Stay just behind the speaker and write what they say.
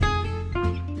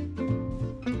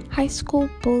high school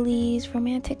bullies,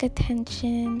 romantic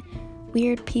attention,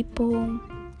 weird people,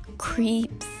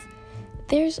 creeps.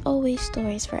 There's always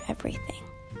stories for everything.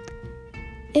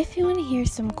 If you want to hear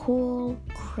some cool,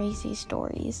 crazy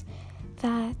stories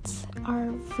that are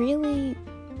really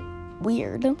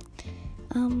weird,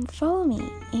 follow me,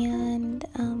 and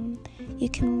you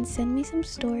can send me some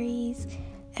stories.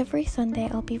 Every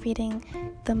Sunday I'll be reading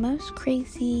the most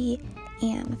crazy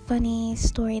and funny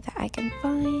story that I can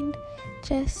find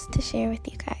just to share with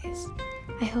you guys.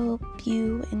 I hope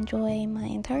you enjoy my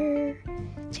entire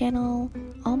channel,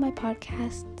 all my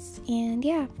podcasts, and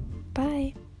yeah,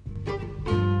 bye.